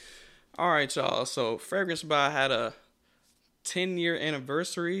All right, y'all. So Fragrance Buy had a 10-year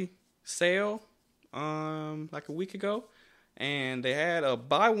anniversary sale like a week ago, and they had a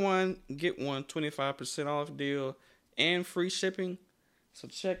buy one get one 25% off deal and free shipping. So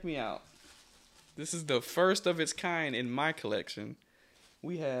check me out. This is the first of its kind in my collection.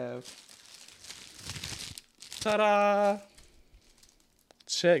 We have, ta-da!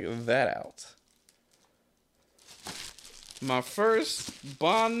 Check that out. My first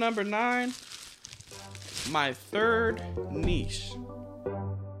Bond No.9, my third niche.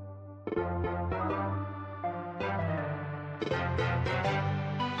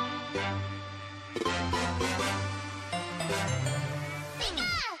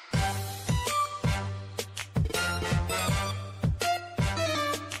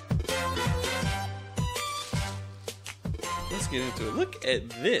 Let's get into it. Look at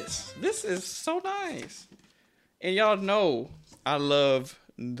this. This is so nice. And y'all know I love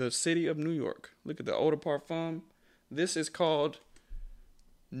the city of New York. Look at the eau de parfum. This is called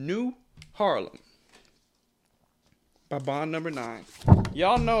New Haarlem by Bond No.9.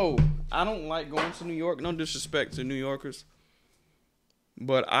 Y'all know I don't like going to New York. No disrespect to New Yorkers.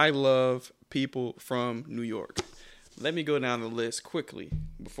 But I love people from New York. Let me go down the list quickly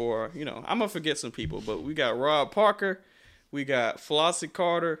before, I'm going to forget some people. But we got Rob Parker. We got Flossie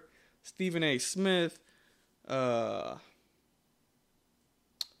Carter. Stephen A. Smith. Who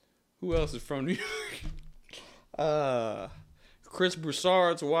else is from New York? Chris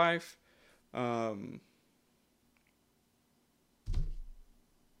Broussard's wife. Jenny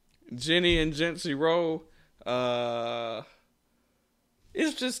and Jency Rowe.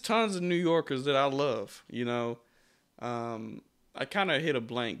 It's just tons of New Yorkers that I love, I kind of hit a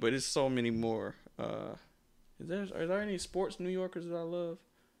blank, but it's so many more. Are there any sports New Yorkers that I love?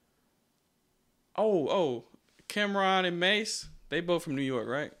 Oh, Cameron and Mace. They both from New York,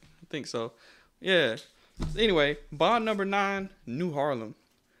 right? I think so. Yeah. Anyway, Bond No.9, New Haarlem.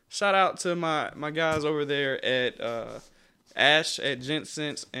 Shout out to my guys over there at Ash at Gent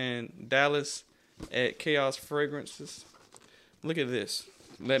Sense and Dallas at Chaos Fragrances. Look at this.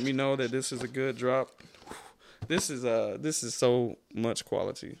 Let me know that this is a good drop. This is so much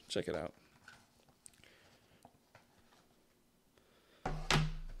quality. Check it out.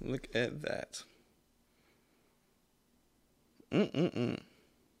 Look at that.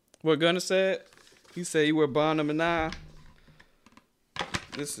 What Gunner said? He said you were Bond No.9.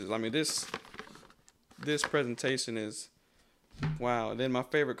 This presentation is wow. Then my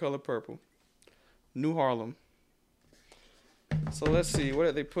favorite color, purple. New Haarlem. So let's see, what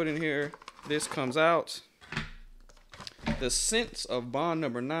did they put in here? This comes out. The scents of Bond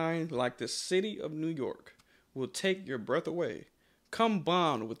No.9, like the city of New York, will take your breath away. Come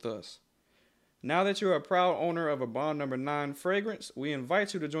bond with us. Now that you're a proud owner of a Bond No.9 fragrance, we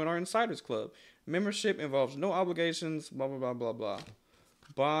invite you to join our Insiders Club. Membership involves no obligations, blah, blah, blah, blah, blah.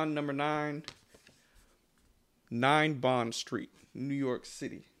 Bond No.9, 9 Bond Street, New York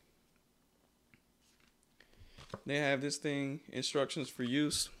City. They have this thing, instructions for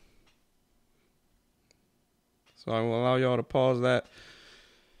use. So I will allow y'all to pause that.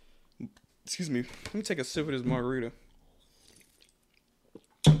 Excuse me. Let me take a sip of this margarita.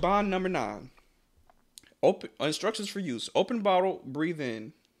 Bond No.9. Instructions for use. Open bottle, breathe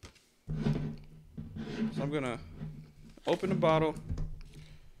in. So I'm going to open the bottle,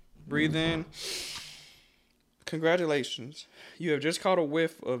 breathe in. Congratulations. You have just caught a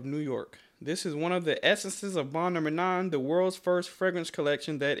whiff of New York. This is one of the essences of Bond No.9, the world's first fragrance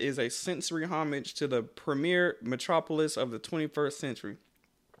collection that is a sensory homage to the premier metropolis of the 21st century.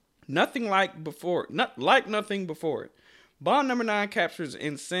 Nothing like nothing before it. Bond No.9 captures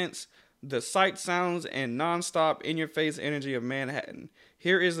in sense the sight, sounds, and non-stop in-your-face energy of Manhattan.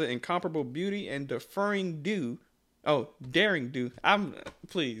 Here is the incomparable beauty and daring do.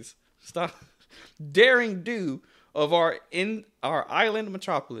 Please stop. Daring do of our island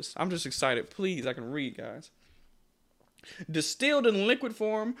metropolis. I'm just excited. Please, I can read, guys. Distilled in liquid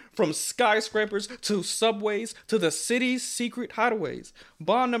form from skyscrapers to subways to the city's secret hideaways,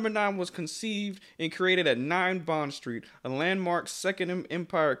 Bond No.9 was conceived and created at 9 Bond Street, a landmark Second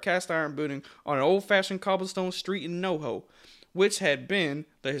Empire cast iron building on an old-fashioned cobblestone street in NoHo, which had been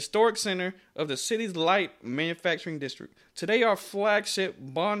the historic center of the city's light manufacturing district. Today, our flagship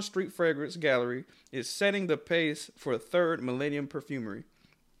Bond Street Fragrance Gallery is setting the pace for a third millennium perfumery.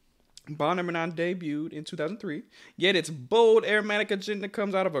 Bond No.9 debuted in 2003, yet its bold aromatic agenda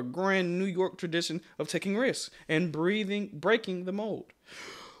comes out of a grand New York tradition of taking risks and breaking the mold.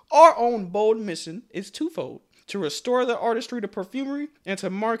 Our own bold mission is twofold. to restore the artistry to perfumery, and to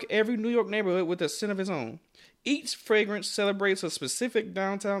mark every New York neighborhood with a scent of its own. Each fragrance celebrates a specific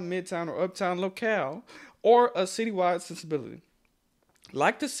downtown, midtown, or uptown locale, or a citywide sensibility.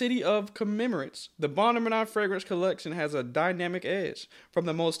 Like the city of commemorates, the Bond No. 9 fragrance collection has a dynamic edge. From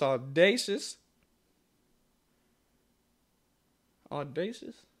the most audacious,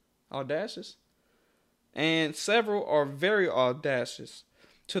 and several are very audacious,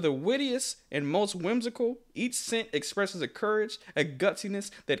 to the wittiest and most whimsical, each scent expresses a courage, a gutsiness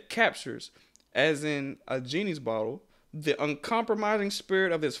that captures, as in a genie's bottle, the uncompromising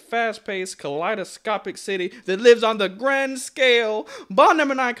spirit of this fast-paced, kaleidoscopic city that lives on the grand scale. Bond No.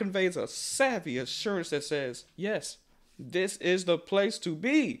 9 conveys a savvy assurance that says, yes, this is the place to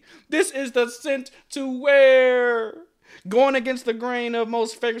be. This is the scent to wear. Going against the grain of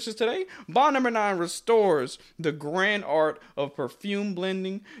most fragrances today, Bond No. 9 restores the grand art of perfume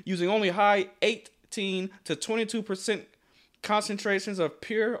blending using only high 18 to 22% concentrations of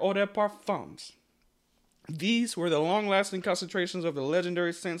pure eau de parfums. These were the long-lasting concentrations of the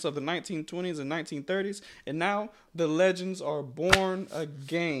legendary scents of the 1920s and 1930s, and now the legends are born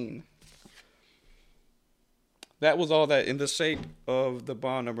again. That was all that in the shape of the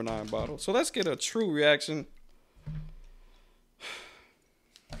Bond No. 9 bottle. So let's get a true reaction.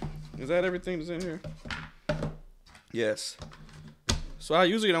 Is that everything that's in here? Yes. So I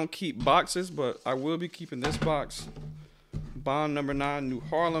usually don't keep boxes, but I will be keeping this box. Bond No. 9, New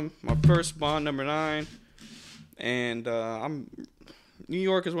Haarlem. My first Bond No. 9. And New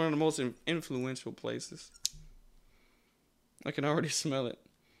York is one of the most influential places. I can already smell it.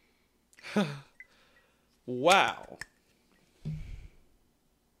 Wow.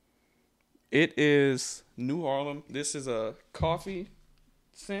 It is New Haarlem. This is a coffee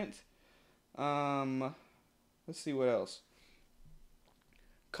scent. Let's see what else.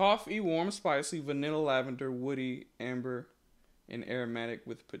 Coffee, warm, spicy, vanilla, lavender, woody, amber, and aromatic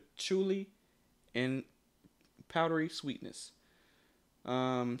with patchouli and powdery sweetness.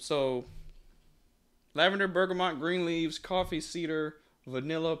 So lavender, bergamot, green leaves, coffee, cedar,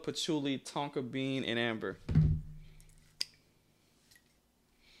 vanilla, patchouli, tonka bean, and amber.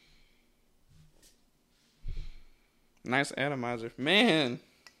 Nice atomizer. Man.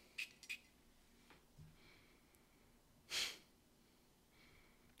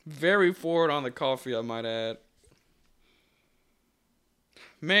 Very forward on the coffee, I might add.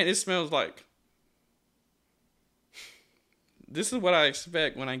 Man, it smells like... This is what I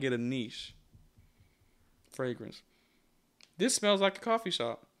expect when I get a niche fragrance. This smells like a coffee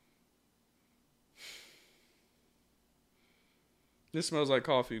shop. This smells like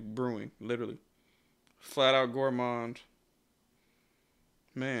coffee brewing, literally. Flat out gourmand.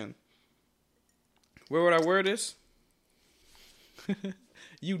 Man. Where would I wear this?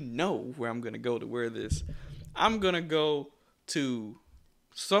 You know where I'm going to go to wear this. I'm going to go to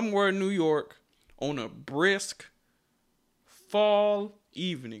somewhere in New York on a brisk fall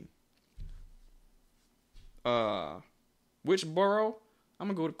evening. Which borough? I'm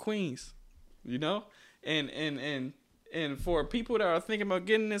going to go to Queens. You know? And for people that are thinking about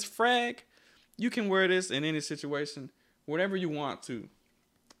getting this frag, you can wear this in any situation, whatever you want to.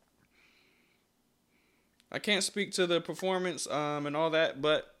 I can't speak to the performance and all that,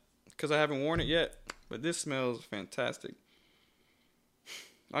 but because I haven't worn it yet. But this smells fantastic.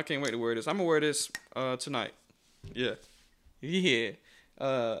 I can't wait to wear this. I'm gonna wear this tonight. Yeah.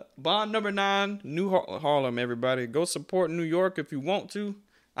 Bond No. 9, New Haarlem. Everybody, go support New York if you want to.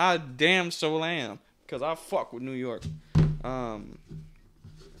 I damn so am, because I fuck with New York.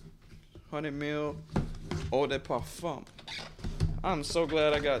 100 mil eau de parfum. I'm so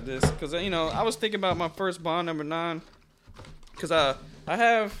glad I got this, because, you know, I was thinking about my first Bond No. 9, because I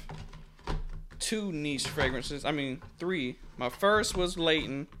have 2 niche fragrances. I mean, 3. My first was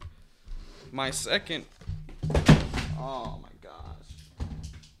Leighton. My second, oh my gosh.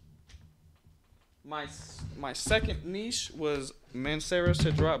 My second niche was Mancera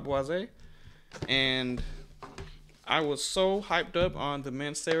Cedrat Boisé, and I was so hyped up on the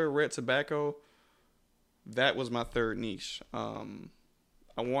Mancera Red Tobacco. That was my third niche. I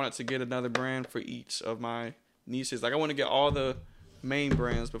wanted to get another brand for each of my niches. Like, I want to get all the main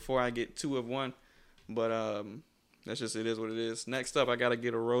brands before I get 2 of one. But that's just, it is what it is. Next up, I got to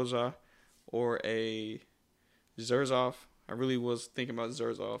get a Roja or a Zerzov. I really was thinking about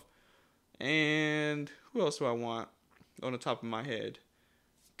Zerzov. And who else do I want on the top of my head?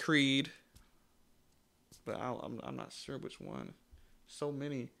 Creed. But I'm not sure which one. So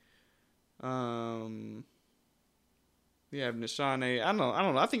many. Yeah, Nishane. I don't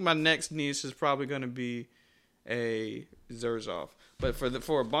know. I think my next niche is probably going to be a Zerzov. But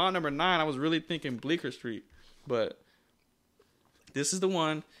for a Bond No. 9, I was really thinking Bleecker Street. But this is the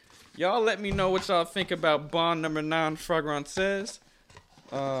one. Y'all let me know what y'all think about Bond No.9 Fragrances.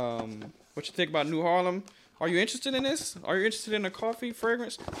 What you think about New Haarlem? Are you interested in this? Are you interested in a coffee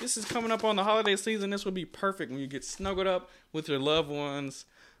fragrance? This is coming up on the holiday season. This would be perfect when you get snuggled up with your loved ones.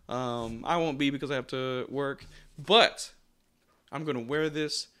 I won't be because I have to work. But I'm going to wear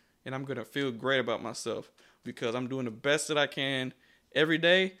this and I'm going to feel great about myself because I'm doing the best that I can every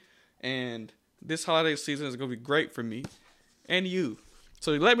day. And this holiday season is going to be great for me and you.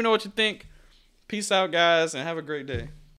 So let me know what you think. Peace out, guys, and have a great day.